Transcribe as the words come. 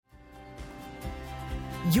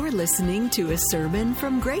You're listening to a sermon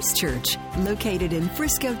from Grace Church, located in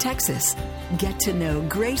Frisco, Texas. Get to know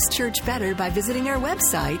Grace Church better by visiting our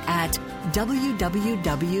website at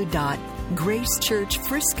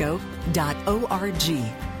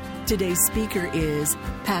www.gracechurchfrisco.org. Today's speaker is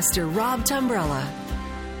Pastor Rob Tumbrella.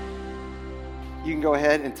 You can go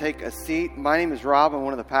ahead and take a seat. My name is Rob. I'm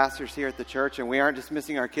one of the pastors here at the church, and we aren't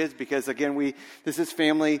dismissing our kids because, again, this is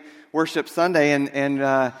Family Worship Sunday,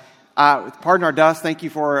 and pardon our dust. Thank you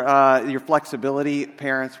for your flexibility,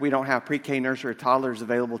 parents. We don't have pre-K, nursery, or toddlers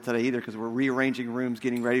available today either because we're rearranging rooms,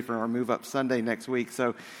 getting ready for our move-up Sunday next week.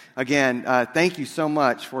 So, again, thank you so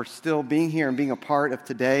much for still being here and being a part of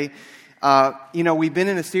today. We've been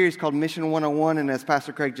in a series called Mission 101, and as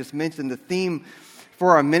Pastor Craig just mentioned, the theme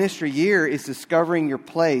for our ministry year is discovering your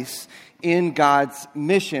place in God's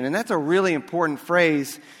mission. And that's a really important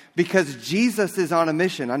phrase because Jesus is on a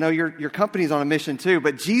mission. I know your company's on a mission too,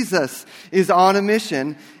 but Jesus is on a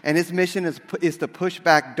mission, and his mission is to push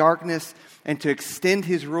back darkness and to extend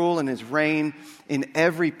his rule and his reign in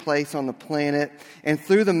every place on the planet. And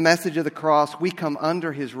through the message of the cross, we come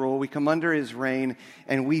under his rule, we come under his reign,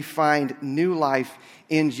 and we find new life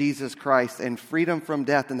in Jesus Christ and freedom from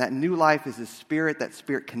death. And that new life is his Spirit. That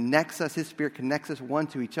Spirit connects us. His Spirit connects us one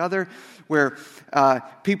to each other, where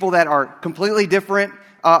people that are completely different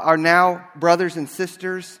are now brothers and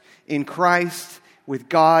sisters in Christ with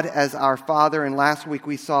God as our Father. And last week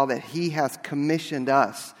we saw that he has commissioned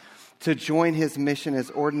us to join his mission as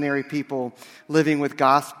ordinary people living with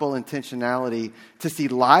gospel intentionality, to see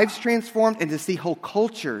lives transformed and to see whole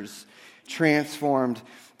cultures transformed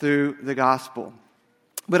through the gospel.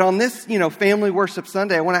 But on this, Family Worship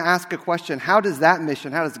Sunday, I want to ask a question. How does that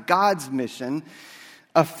mission, how does God's mission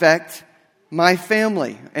affect my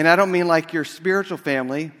family? And I don't mean like your spiritual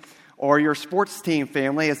family or your sports team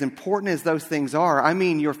family, as important as those things are. I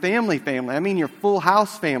mean your family. I mean your Full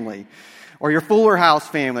House family, or your Fuller House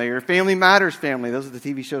family, or your Family Matters family. Those are the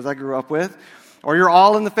TV shows I grew up with. Or your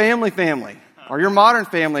All in the Family, or your Modern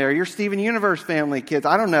Family, or your Steven Universe family kids.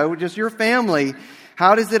 I don't know, just your family.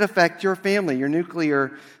 How does it affect your family, your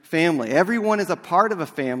nuclear family? Everyone is a part of a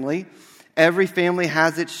family. Every family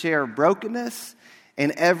has its share of brokenness,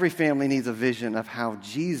 and every family needs a vision of how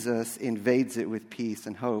Jesus invades it with peace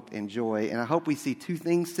and hope and joy. And I hope we see two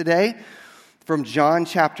things today from John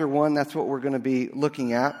chapter 1. That's what we're going to be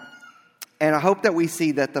looking at. And I hope that we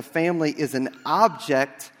see that the family is an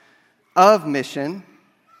object of mission,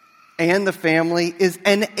 and the family is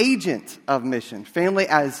an agent of mission. Family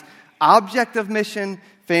as object of mission,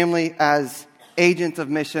 family as agent of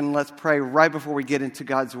mission. Let's pray right before we get into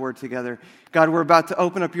God's word together. God, we're about to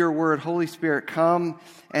open up your word. Holy Spirit, come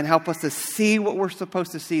and help us to see what we're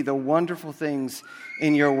supposed to see, the wonderful things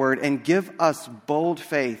in your word, and give us bold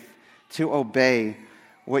faith to obey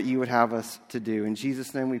what you would have us to do. In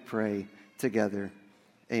Jesus' name we pray together.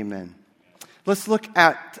 Amen. Let's look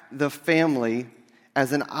at the family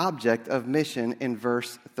as an object of mission in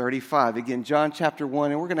verse 35. Again, John chapter 1,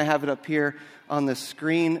 and we're going to have it up here on the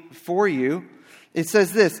screen for you. It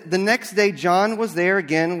says this: "The next day John was there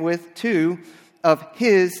again with two of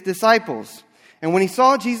his disciples. And when he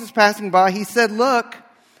saw Jesus passing by, he said, 'Look,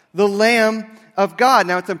 the Lamb of God.'"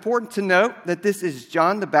 Now it's important to note that this is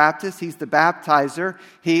John the Baptist. He's the baptizer.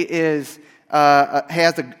 He has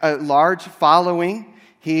a large following.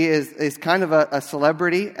 He is kind of a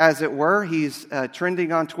celebrity, as it were. He's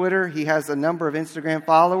trending on Twitter. He has a number of Instagram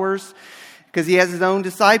followers because he has his own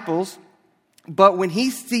disciples. But when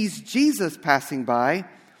he sees Jesus passing by,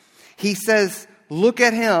 he says, "Look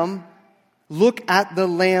at him, look at the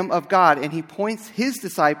Lamb of God." And he points his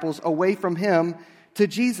disciples away from him to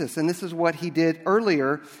Jesus. And this is what he did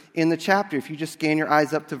earlier in the chapter. If you just scan your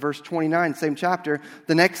eyes up to verse 29, same chapter.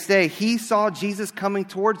 "The next day he saw Jesus coming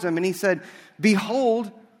towards him, and he said,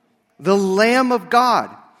 'Behold, the Lamb of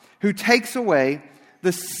God, who takes away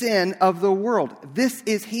the sin of the world. This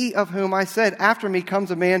is he of whom I said, after me comes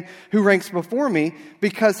a man who ranks before me,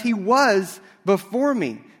 because he was before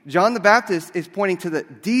me.'" John the Baptist is pointing to the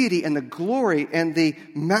deity and the glory and the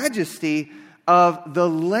majesty of the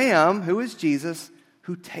Lamb, who is Jesus,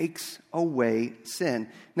 who takes away sin.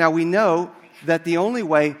 Now we know that the only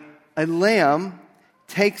way a lamb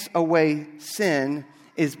takes away sin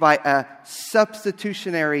is by a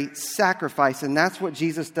substitutionary sacrifice. And that's what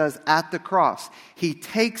Jesus does at the cross. He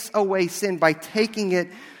takes away sin by taking it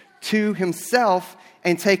to himself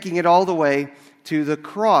and taking it all the way to the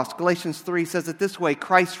cross. Galatians 3 says it this way: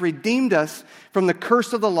 "Christ redeemed us from the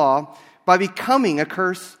curse of the law by becoming a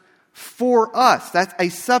curse for us." That's a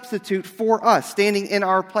substitute for us, standing in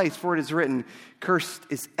our place. "For it is written, cursed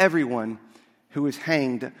is everyone who is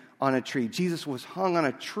hanged on a tree. Jesus was hung on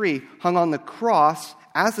a tree, hung on the cross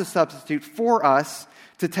as a substitute for us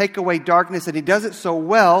to take away darkness. And he does it so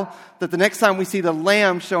well that the next time we see the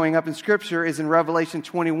Lamb showing up in Scripture is in Revelation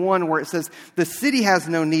 21, where it says, the city has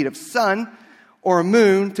no need of sun or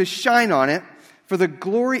moon to shine on it, for the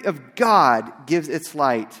glory of God gives its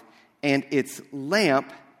light, and its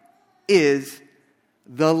lamp is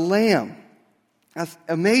the Lamb. That's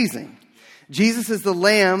amazing. Jesus is the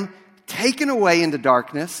Lamb taken away into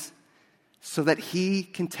darkness so that he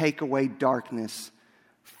can take away darkness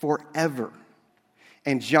forever.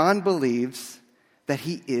 And John believes that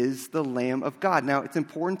he is the Lamb of God. Now, it's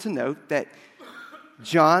important to note that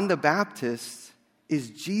John the Baptist is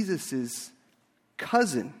Jesus'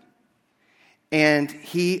 cousin. And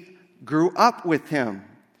he grew up with him.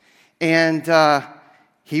 And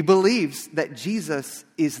he believes that Jesus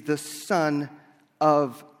is the Son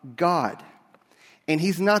of God. And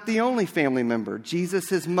he's not the only family member.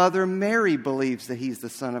 Jesus' mother Mary believes that he's the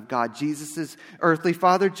Son of God. Jesus' earthly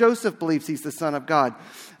father Joseph believes he's the Son of God.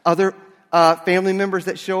 Other family members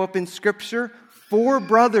that show up in Scripture, 4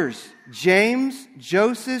 brothers, James,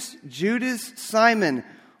 Joseph, Judas, Simon,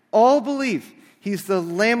 all believe he's the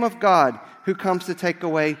Lamb of God who comes to take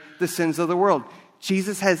away the sins of the world.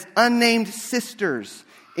 Jesus has unnamed sisters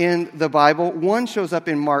in the Bible. One shows up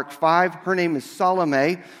in Mark 5. Her name is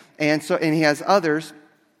Salome. And he has others.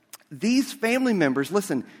 These family members,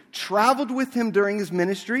 listen, traveled with him during his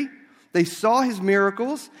ministry. They saw his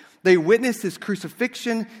miracles. They witnessed his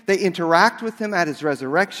crucifixion. They interact with him at his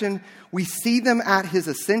resurrection. We see them at his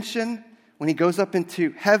ascension when he goes up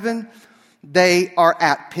into heaven. They are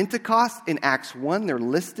at Pentecost in Acts 1. They're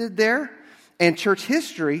listed there. And church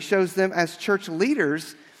history shows them as church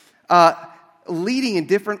leaders, leading in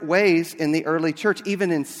different ways in the early church,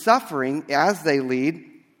 even in suffering as they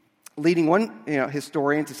leading one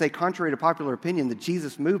historian to say, contrary to popular opinion, the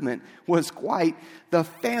Jesus movement was quite the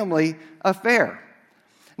family affair.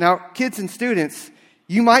 Now, kids and students,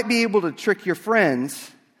 you might be able to trick your friends,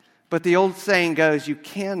 but the old saying goes, you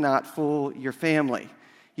cannot fool your family.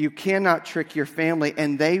 You cannot trick your family,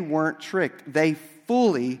 and they weren't tricked. They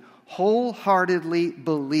fully, wholeheartedly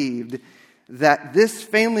believed that this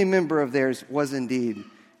family member of theirs was indeed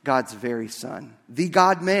God's very Son, the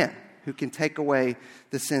God-man who can take away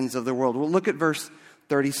the sins of the world. We'll look at verse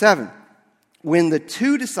 37. When the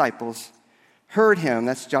 2 disciples heard him,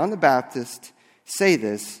 that's John the Baptist, say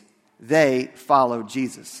this, they followed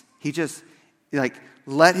Jesus. He just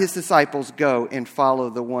let his disciples go and follow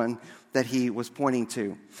the one that he was pointing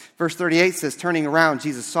to. Verse 38 says, turning around,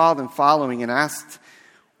 Jesus saw them following and asked,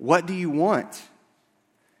 what do you want?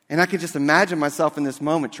 And I can just imagine myself in this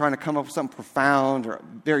moment trying to come up with something profound or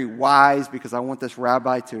very wise because I want this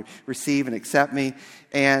rabbi to receive and accept me.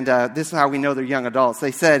 And this is how we know they're young adults.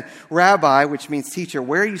 They said, Rabbi, which means teacher,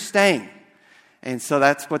 where are you staying? And so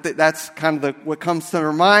that's kind of what comes to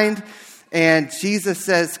their mind. And Jesus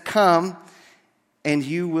says, come and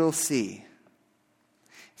you will see.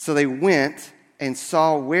 So they went and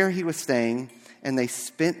saw where he was staying, and they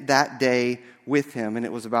spent that day with him, and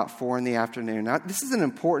it was about 4 p.m. Now, this is an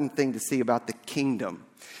important thing to see about the kingdom.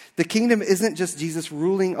 The kingdom isn't just Jesus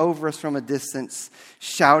ruling over us from a distance,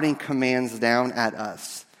 shouting commands down at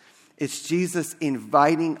us. It's Jesus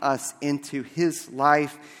inviting us into his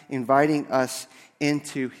life, inviting us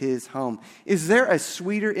into his home. Is there a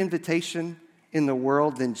sweeter invitation in the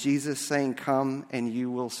world than Jesus saying, come and you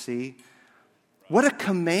will see? What a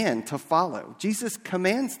command to follow. Jesus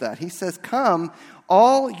commands that. He says, come,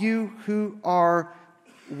 all you who are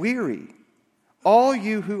weary, all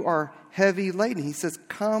you who are heavy laden. He says,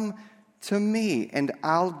 come to me and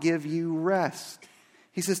I'll give you rest.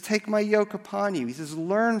 He says, take my yoke upon you. He says,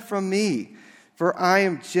 learn from me, for I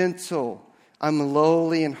am gentle, I'm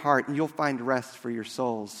lowly in heart, and you'll find rest for your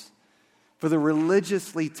souls. For the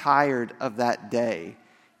religiously tired of that day,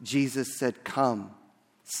 Jesus said, come,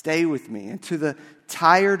 stay with me. And to the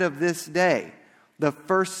tired of this day, the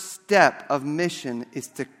first step of mission is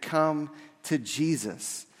to come to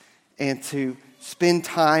Jesus and to spend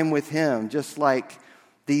time with him, just like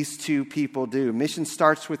these 2 people do. Mission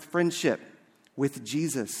starts with friendship with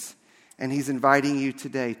Jesus, and he's inviting you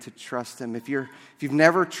today to trust him. If you've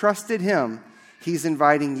never trusted him, he's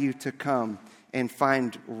inviting you to come and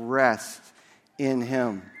find rest in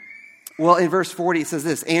him. Well, in verse 40, it says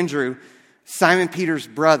this, Andrew, Simon Peter's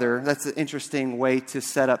brother. That's an interesting way to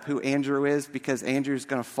set up who Andrew is, because Andrew's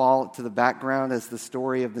going to fall to the background as the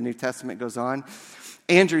story of the New Testament goes on.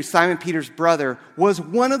 Andrew, Simon Peter's brother, was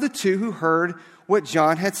one of the 2 who heard what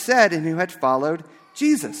John had said and who had followed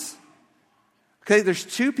Jesus. Okay, there's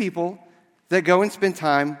 2 people that go and spend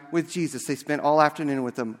time with Jesus. They spent all afternoon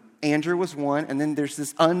with him. Andrew was one, and then there's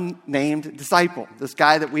this unnamed disciple, this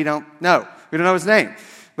guy that we don't know. We don't know his name.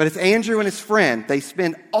 But it's Andrew and his friend. They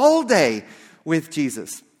spend all day with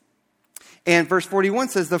Jesus. And verse 41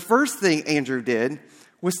 says the first thing Andrew did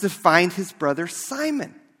was to find his brother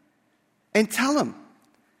Simon and tell him,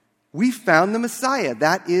 we found the Messiah.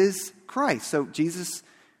 That is Christ. So Jesus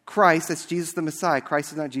Christ, that's Jesus the Messiah.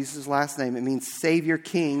 Christ is not Jesus' last name. It means Savior,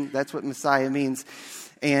 King. That's what Messiah means.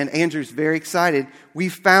 And Andrew's very excited. We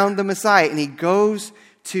found the Messiah. And he goes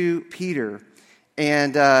to Peter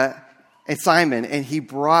and Simon, and he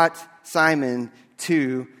brought Simon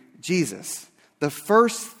to Jesus. The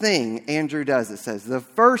first thing Andrew does, it says, the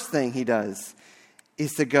first thing he does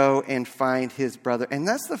is to go and find his brother. And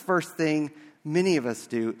that's the first thing many of us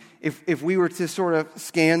do. If we were to sort of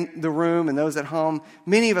scan the room and those at home,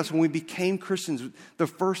 many of us, when we became Christians, the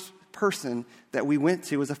first person that we went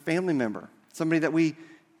to was a family member, somebody that we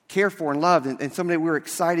care for and loved, and somebody we were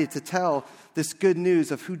excited to tell this good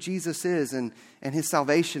news of who Jesus is and his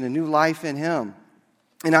salvation and new life in him.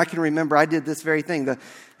 And I can remember I did this very thing.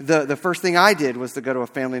 The first thing I did was to go to a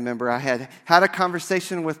family member. I had a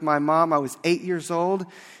conversation with my mom. I was 8 years old.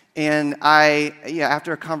 And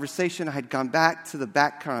after a conversation, I had gone back to the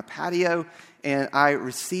back kind of patio, and I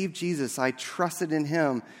received Jesus. I trusted in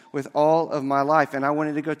him with all of my life, and I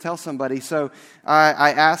wanted to go tell somebody. So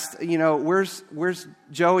I asked, where's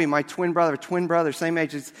Joey, my twin brother, same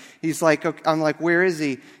age. He's like, okay. I'm like, where is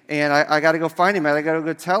he? And I got to go find him. I got to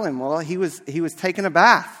go tell him. Well, he was taking a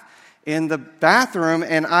bath in the bathroom,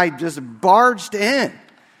 and I just barged in.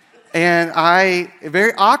 And I,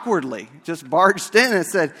 very awkwardly, just barged in and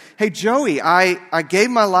said, hey, Joey, I gave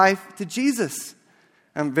my life to Jesus.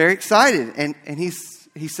 I'm very excited. And he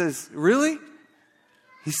says, really?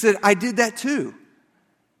 He said, I did that too.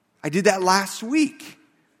 I did that last week.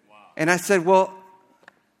 Wow. And I said, well,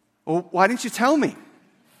 why didn't you tell me?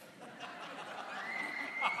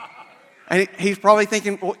 And he's probably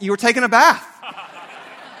thinking, well, you were taking a bath.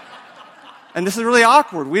 And this is really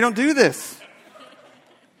awkward. We don't do this.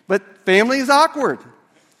 But family is awkward.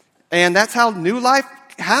 And that's how new life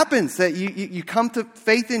happens. That you come to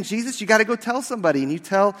faith in Jesus, you got to go tell somebody. And you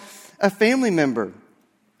tell a family member.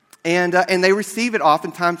 And they receive it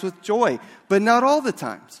oftentimes with joy. But not all the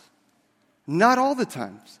times. Not all the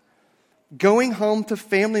times. Going home to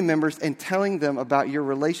family members and telling them about your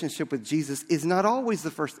relationship with Jesus is not always the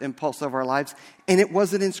first impulse of our lives, and it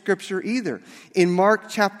wasn't in Scripture either. In Mark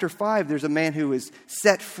chapter 5, there's a man who is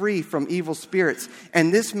set free from evil spirits,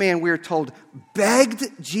 and this man, we're told, begged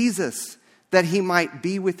Jesus that he might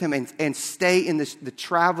be with him and stay in the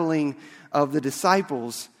traveling of the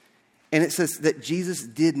disciples. And it says that Jesus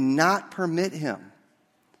did not permit him.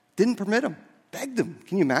 Didn't permit him. Begged him.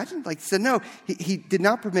 Can you imagine? He said no. He did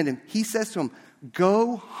not permit him. He says to him,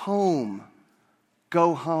 go home.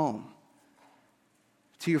 Go home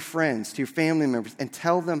to your friends, to your family members, and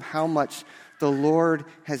tell them how much the Lord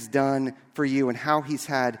has done for you and how he's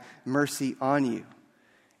had mercy on you.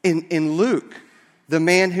 In Luke, the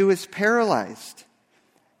man who is paralyzed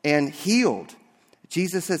and healed,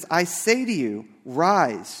 Jesus says, I say to you,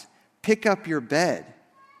 rise, pick up your bed,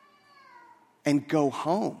 and go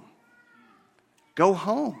home. Go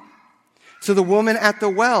home. So the woman at the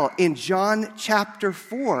well in John chapter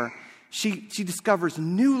 4, she discovers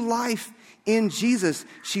new life in Jesus.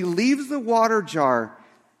 She leaves the water jar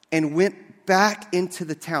and went back into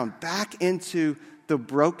the town, back into the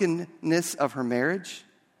brokenness of her marriage,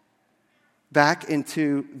 back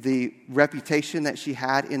into the reputation that she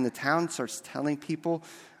had in the town, starts telling people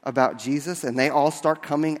about Jesus, and they all start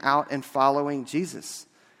coming out and following Jesus.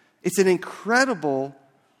 It's an incredible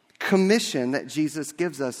commission that Jesus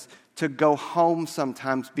gives us to go home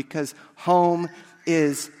sometimes, because home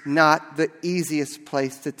is not the easiest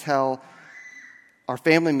place to tell our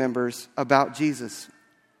family members about Jesus.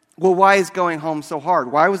 Well, why is going home so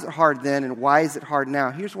hard? Why was it hard then, and why is it hard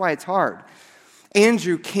now? Here's why it's hard.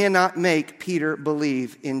 Andrew cannot make Peter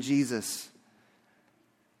believe in Jesus.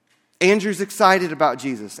 Andrew's excited about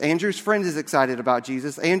Jesus. Andrew's friend is excited about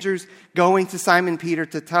Jesus. Andrew's going to Simon Peter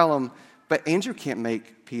to tell him, but Andrew can't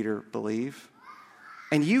make Peter believe.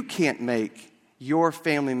 And you can't make your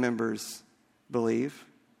family members believe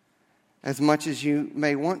as much as you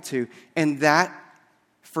may want to. And that,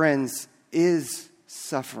 friends, is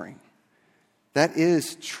suffering. That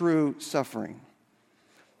is true suffering.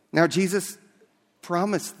 Now, Jesus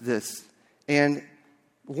promised this and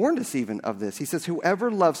warned us even of this. He says,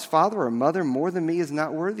 whoever loves father or mother more than me is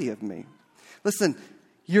not worthy of me. Listen,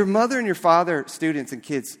 your mother and your father, students and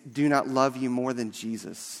kids, do not love you more than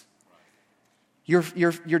Jesus. Your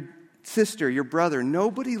sister, your brother,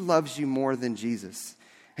 nobody loves you more than Jesus.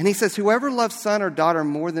 And he says, whoever loves son or daughter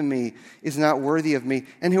more than me is not worthy of me.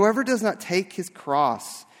 And whoever does not take his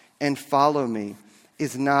cross and follow me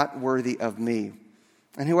is not worthy of me.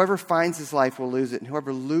 And whoever finds his life will lose it. And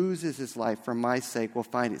whoever loses his life for my sake will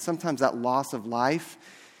find it. Sometimes that loss of life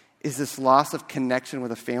is this loss of connection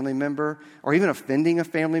with a family member, or even offending a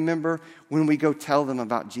family member when we go tell them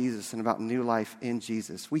about Jesus and about new life in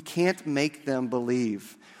Jesus. We can't make them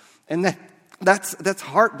believe. And that's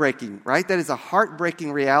heartbreaking, right? That is a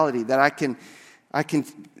heartbreaking reality that I can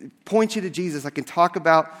point you to Jesus. I can talk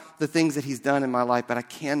about the things that he's done in my life, but I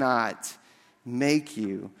cannot make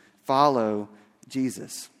you follow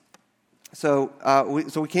Jesus. So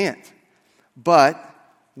we can't. But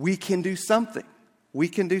we can do something. We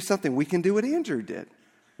can do something. We can do what Andrew did.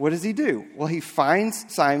 What does he do? Well, he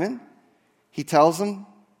finds Simon. He tells him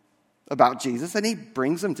about Jesus, and he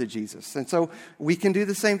brings them to Jesus. And so we can do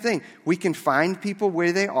the same thing. We can find people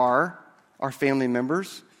where they are, our family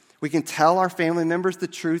members. We can tell our family members the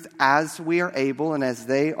truth as we are able and as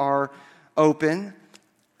they are open.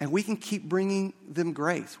 And we can keep bringing them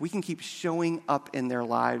grace. We can keep showing up in their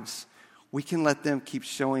lives. We can let them keep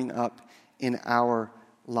showing up in our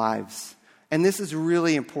lives. And this is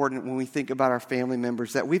really important when we think about our family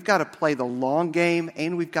members, that we've got to play the long game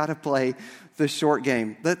and we've got to play the short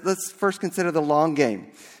game. Let's first consider the long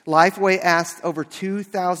game. Lifeway asked over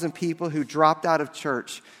 2,000 people who dropped out of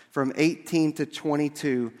church from 18 to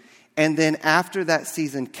 22, and then after that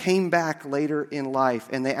season came back later in life,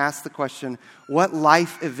 and they asked the question, what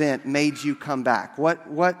life event made you come back? What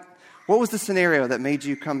was the scenario that made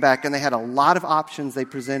you come back? And they had a lot of options they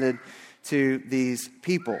presented to these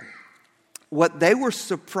people. What they were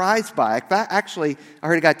surprised by, actually, I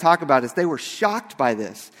heard a guy talk about this, they were shocked by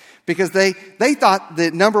this because they thought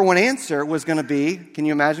the number one answer was going to be, can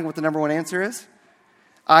you imagine what the number one answer is?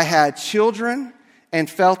 I had children and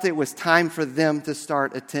felt it was time for them to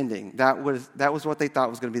start attending. That was what they thought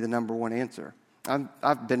was going to be the number one answer.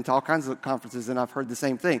 I've been to all kinds of conferences and I've heard the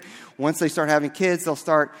same thing. Once they start having kids, they'll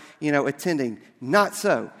start, attending. Not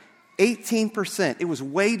so. 18%, it was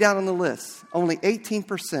way down on the list. Only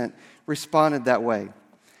 18% responded that way.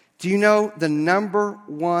 Do you know the number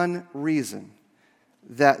one reason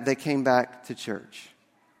that they came back to church?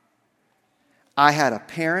 I had a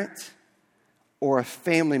parent or a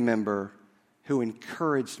family member who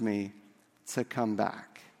encouraged me to come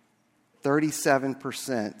back.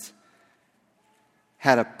 37%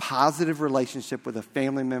 had a positive relationship with a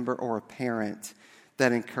family member or a parent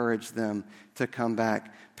that encouraged them to come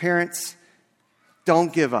back. Parents,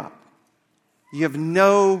 don't give up. You have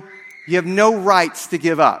no rights to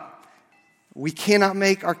give up. We cannot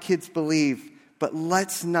make our kids believe, but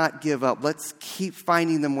let's not give up. Let's keep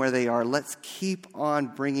finding them where they are. Let's keep on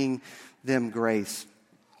bringing them grace.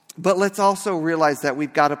 But let's also realize that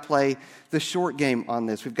we've got to play the short game on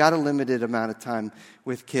this. We've got a limited amount of time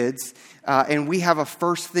with kids. And we have a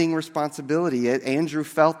first thing responsibility. Andrew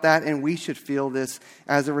felt that, and we should feel this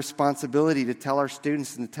as a responsibility to tell our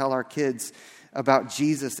students and to tell our kids about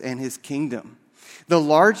Jesus and his kingdom.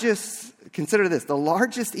 Consider this, the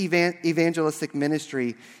largest evangelistic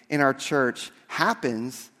ministry in our church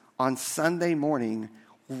happens on Sunday morning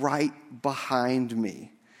right behind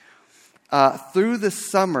me. Through the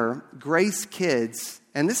summer, Grace Kids,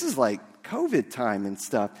 and this is like COVID time and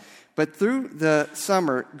stuff, but through the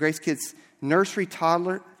summer, Grace Kids nursery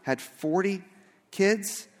toddler had 40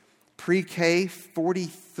 kids, pre-K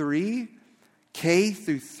 43, K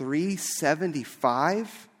through 3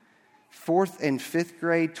 75, fourth and fifth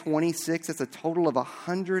grade 26. That's a total of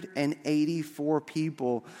 184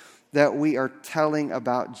 people that we are telling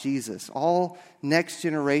about Jesus. All next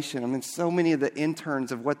generation. I mean, so many of the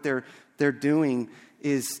interns of what they're doing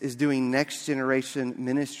is doing next generation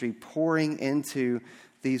ministry, pouring into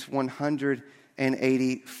these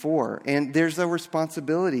 184. And there's a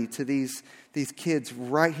responsibility to these kids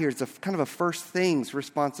right here. It's a kind of a first things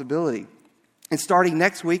responsibility. And starting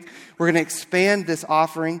next week, we're going to expand this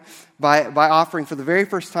offering by offering for the very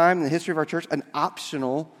first time in the history of our church an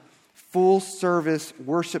optional full service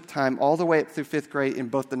worship time all the way up through fifth grade in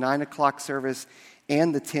both the 9 o'clock service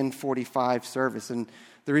and the 10:45 service. And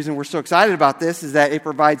the reason we're so excited about this is that it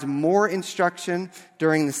provides more instruction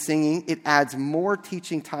during the singing. It adds more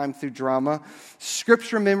teaching time through drama,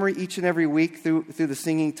 scripture memory each and every week through the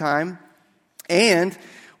singing time. And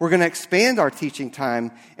we're going to expand our teaching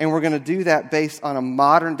time, and we're going to do that based on a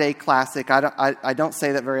modern-day classic. I don't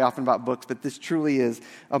say that very often about books, but this truly is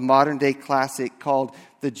a modern-day classic called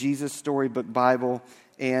the Jesus Storybook Bible.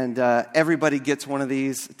 And everybody gets one of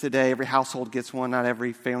these today. Every household gets one. Not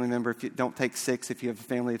every family member. If you don't take 6, if you have a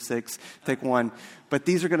family of 6, take one. But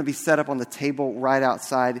these are going to be set up on the table right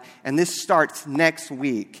outside. And this starts next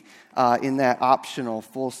week in that optional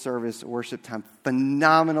full-service worship time.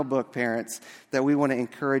 Phenomenal book, parents, that we want to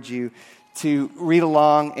encourage you to read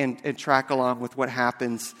along and track along with what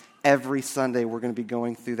happens every Sunday. We're going to be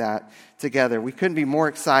going through that together. We couldn't be more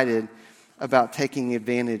excited about taking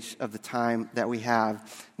advantage of the time that we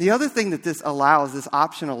have. The other thing that this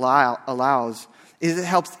option allows, is it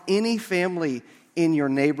helps any family in your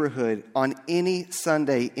neighborhood on any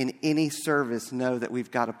Sunday in any service know that we've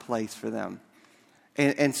got a place for them.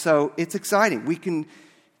 And so it's exciting. We can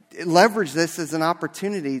leverage this as an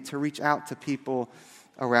opportunity to reach out to people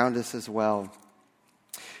around us as well.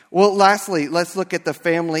 Well, lastly, let's look at the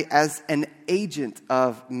family as an agent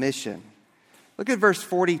of mission. Look at verse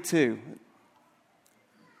 42.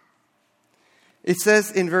 It says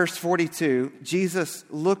in verse 42, Jesus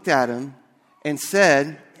looked at him and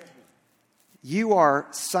said, "You are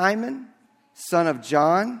Simon, son of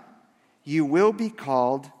John. You will be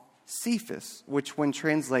called Cephas," which when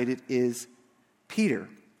translated is Peter.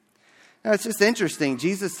 Now it's just interesting.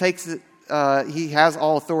 Jesus takes it. He has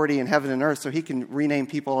all authority in heaven and earth, so he can rename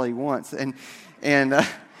people all he wants. And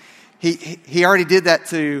he already did that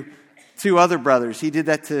to 2 other brothers. He did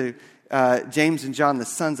that to James and John, the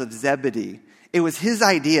sons of Zebedee. It was his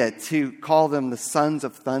idea to call them the sons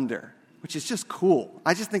of thunder, which is just cool.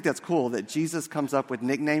 I just think that's cool that Jesus comes up with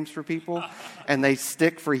nicknames for people and they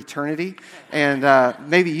stick for eternity. And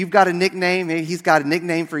maybe you've got a nickname. Maybe he's got a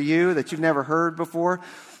nickname for you that you've never heard before.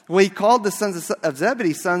 Well, he called the sons of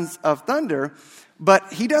Zebedee sons of thunder,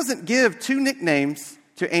 but he doesn't give 2 nicknames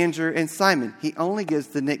to Andrew and Simon. He only gives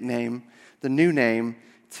the new name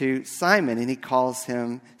to Simon, and he calls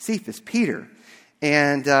him Cephas, Peter.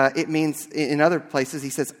 And it means, in other places,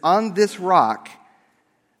 he says, "On this rock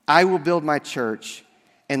I will build my church,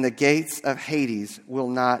 and the gates of Hades will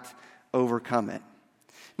not overcome it."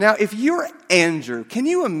 Now, if you're Andrew, can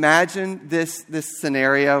you imagine this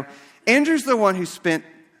scenario? Andrew's the one who spent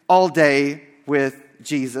all day with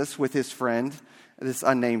Jesus, with his friend, this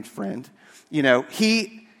unnamed friend. You know,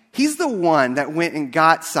 he's the one that went and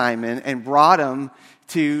got Simon and brought him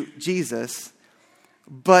to Jesus.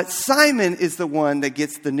 But Simon is the one that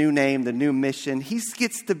gets the new name, the new mission. He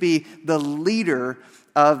gets to be the leader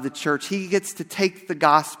of the church. He gets to take the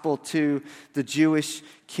gospel to the Jewish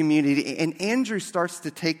community. And Andrew starts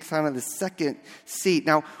to take kind of the second seat.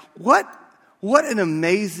 Now, what an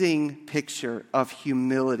amazing picture of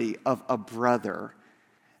humility of a brother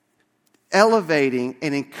elevating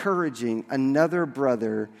and encouraging another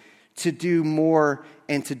brother to do more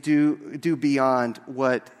and to do beyond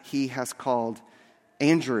what he has called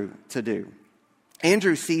Andrew to do.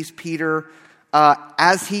 Andrew sees Peter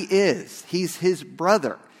as he is. He's his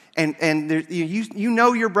brother. And there, you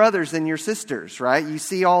know your brothers and your sisters, right? You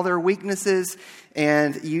see all their weaknesses,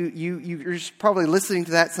 and you're probably listening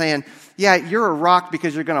to that saying, yeah, you're a rock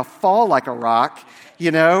because you're going to fall like a rock, you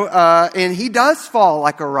know? And he does fall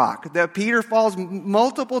like a rock. Peter falls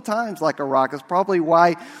multiple times like a rock. That's probably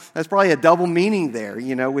a double meaning there,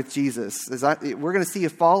 you know, with Jesus. We're going to see you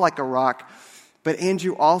fall like a rock. But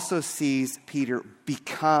Andrew also sees Peter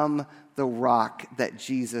become the rock that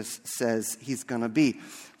Jesus says he's going to be.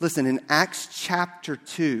 Listen, in Acts chapter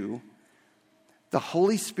 2, the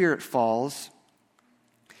Holy Spirit falls,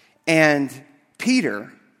 and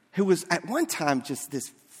Peter, who was at one time just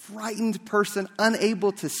this frightened person,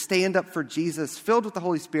 unable to stand up for Jesus, filled with the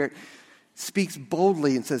Holy Spirit, speaks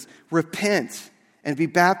boldly and says, "Repent and be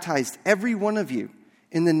baptized, every one of you,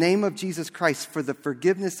 in the name of Jesus Christ for the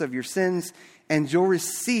forgiveness of your sins, and you'll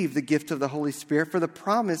receive the gift of the Holy Spirit, for the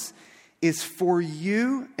promise is for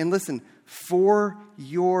you," and listen, "for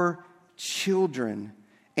your children,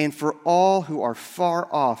 and for all who are far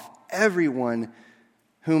off, everyone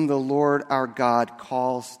whom the Lord our God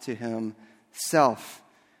calls to himself."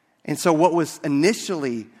 And so what was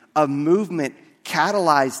initially a movement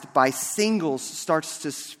catalyzed by singles starts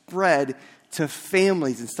to spread to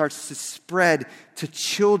families and starts to spread to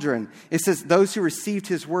children. It says those who received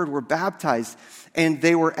his word were baptized, and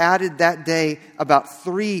they were added that day about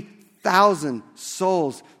 3,000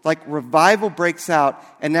 souls. Like revival breaks out,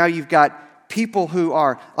 and now you've got people who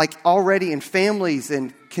are like already in families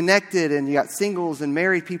and connected, and you got singles and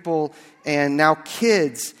married people and now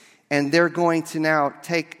kids, and they're going to now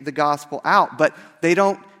take the gospel out. But they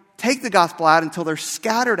don't take the gospel out until they're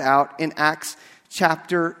scattered out in Acts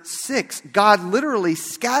chapter 6. God literally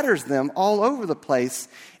scatters them all over the place.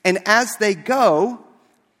 And as they go,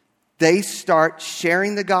 They start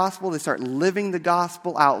sharing the gospel. They start living the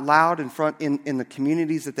gospel out loud in the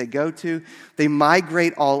communities that they go to. They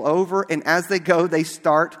migrate all over, and as they go, they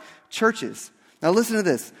start churches. Now listen to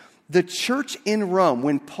this. The church in Rome,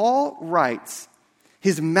 when Paul writes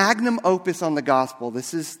his magnum opus on the gospel,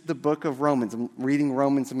 this is the book of Romans. I'm reading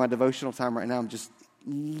Romans in my devotional time right now. I'm just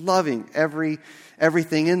loving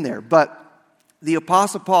everything in there. But the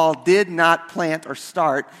Apostle Paul did not plant or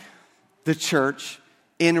start the church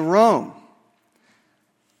in Rome.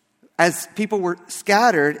 As people were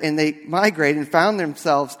scattered and they migrated and found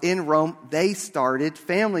themselves in Rome,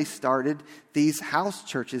 families started these house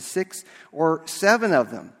churches, 6 or 7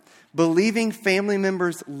 of them. Believing family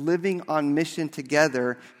members living on mission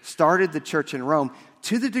together started the church in Rome,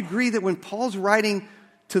 to the degree that when Paul's writing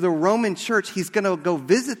to the Roman church, he's going to go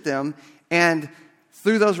visit them and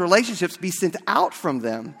through those relationships be sent out from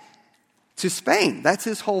them to Spain. That's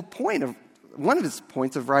his whole point one of his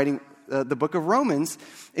points of writing the book of Romans,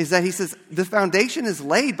 is that he says the foundation is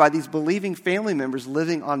laid by these believing family members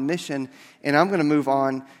living on mission, and I'm going to move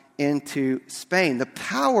on into Spain. The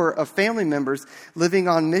power of family members living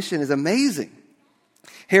on mission is amazing.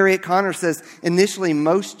 Harriet Connor says, initially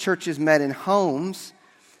most churches met in homes.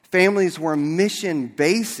 Families were mission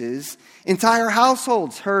bases. Entire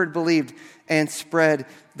households heard, believed, and spread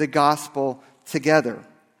the gospel together.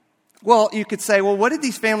 Well, you could say, well, what did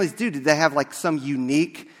these families do? Did they have like some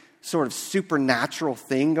unique sort of supernatural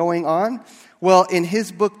thing going on? Well, in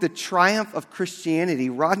his book, The Triumph of Christianity,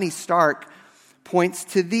 Rodney Stark points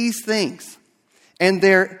to these things. And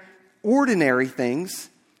they're ordinary things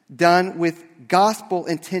done with gospel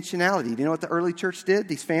intentionality. Do you know what the early church did,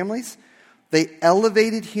 these families? They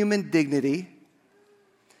elevated human dignity.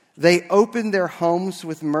 They opened their homes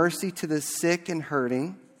with mercy to the sick and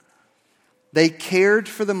hurting. They cared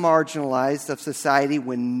for the marginalized of society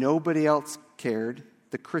when nobody else cared.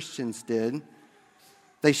 The Christians did.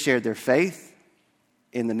 They shared their faith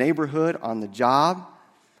in the neighborhood, on the job.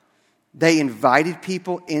 They invited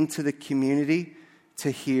people into the community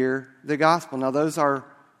to hear the gospel. Now, those are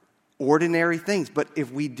ordinary things, but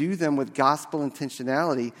if we do them with gospel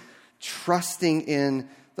intentionality, trusting in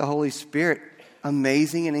the Holy Spirit,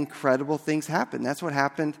 amazing and incredible things happen. That's what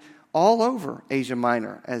happened all over Asia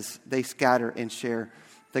Minor as they scatter and share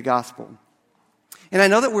the gospel. And I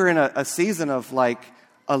know that we're in a season of like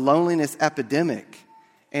a loneliness epidemic,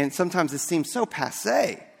 and sometimes it seems so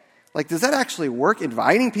passé. Like, does that actually work?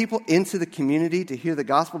 Inviting people into the community to hear the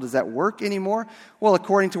gospel, does that work anymore? Well,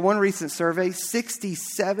 according to one recent survey,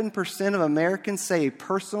 67% of Americans say a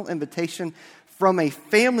personal invitation from a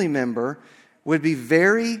family member would be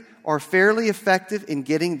very or fairly effective in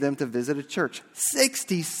getting them to visit a church.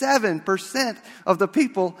 67% of the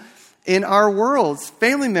people in our world's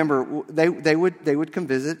family member, they would come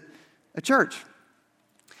visit a church.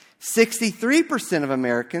 63% of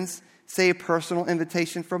Americans say a personal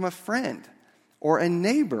invitation from a friend or a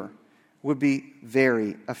neighbor would be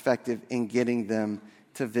very effective in getting them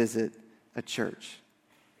to visit a church.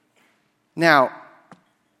 Now,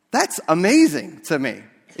 that's amazing to me.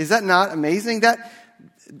 Is that not amazing? That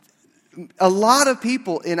a lot of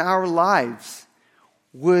people in our lives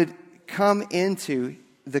would come into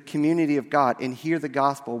the community of God and hear the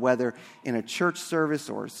gospel, whether in a church service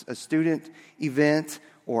or a student event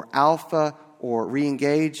or Alpha or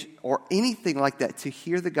Reengage or anything like that, to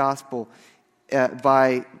hear the gospel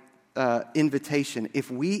by invitation.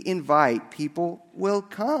 If we invite, people will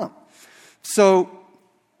come. So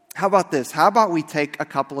how about this? How about we take a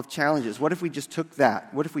couple of challenges? What if we just took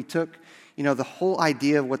that? What if we took, the whole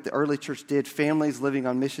idea of what the early church did, families living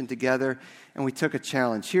on mission together, and we took a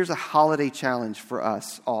challenge? Here's a holiday challenge for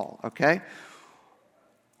us all, okay?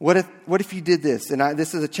 What if you did this? And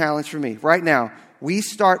this is a challenge for me. Right now, we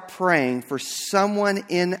start praying for someone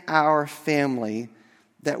in our family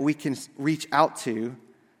that we can reach out to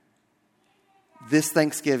this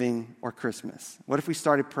Thanksgiving or Christmas. What if we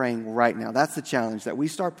started praying right now? That's the challenge, that we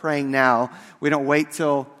start praying now. We don't wait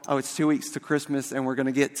till, it's 2 weeks to Christmas and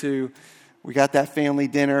we got that family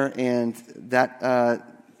dinner and that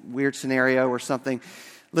weird scenario or something.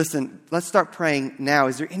 Listen, let's start praying now.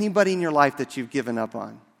 Is there anybody in your life that you've given up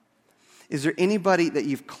on? Is there anybody that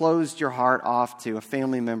you've closed your heart off to, a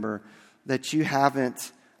family member that you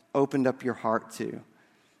haven't opened up your heart to?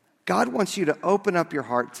 God wants you to open up your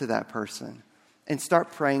heart to that person and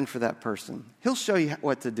start praying for that person. He'll show you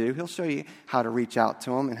what to do. He'll show you how to reach out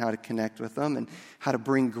to them and how to connect with them and how to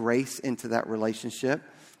bring grace into that relationship.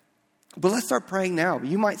 But let's start praying now.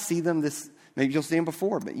 You might see them maybe you'll see them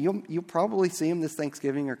before, but you'll probably see them this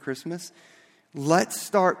Thanksgiving or Christmas. Let's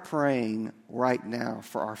start praying right now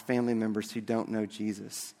for our family members who don't know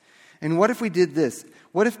Jesus. And what if we did this?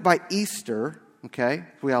 What if by Easter, okay,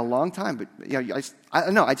 we had a long time, but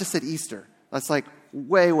I just said Easter. That's like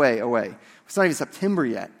way, way away. It's not even September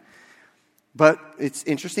yet. But it's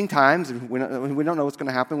interesting times. We don't know what's going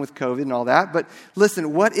to happen with COVID and all that. But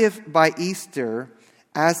listen, what if by Easter,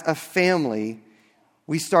 as a family,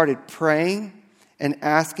 we started praying and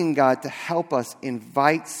asking God to help us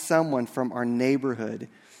invite someone from our neighborhood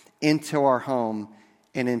into our home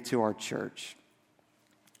and into our church?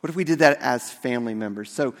 What if we did that as family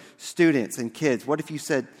members? So students and kids, what if you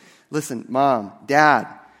said, listen, Mom, Dad,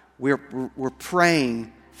 we're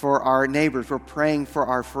praying for our neighbors. We're praying for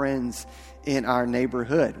our friends in our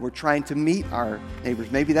neighborhood. We're trying to meet our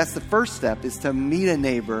neighbors. Maybe that's the first step, is to meet a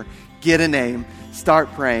neighbor, get a name,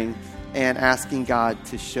 start praying, and asking God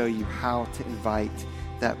to show you how to invite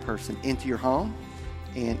that person into your home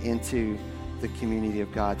and into the community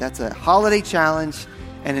of God. That's a holiday challenge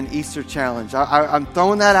and an Easter challenge. I'm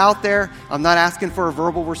throwing that out there. I'm not asking for a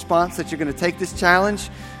verbal response that you're going to take this challenge.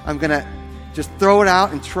 I'm going to just throw it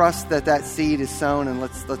out and trust that seed is sown, and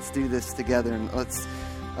let's do this together, and let's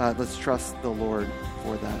trust the Lord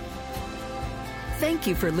for that. Thank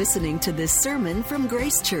you for listening to this sermon from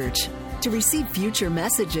Grace Church. To receive future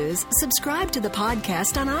messages, subscribe to the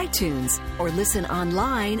podcast on iTunes or listen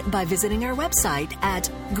online by visiting our website at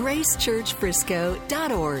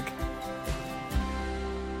gracechurchfrisco.org.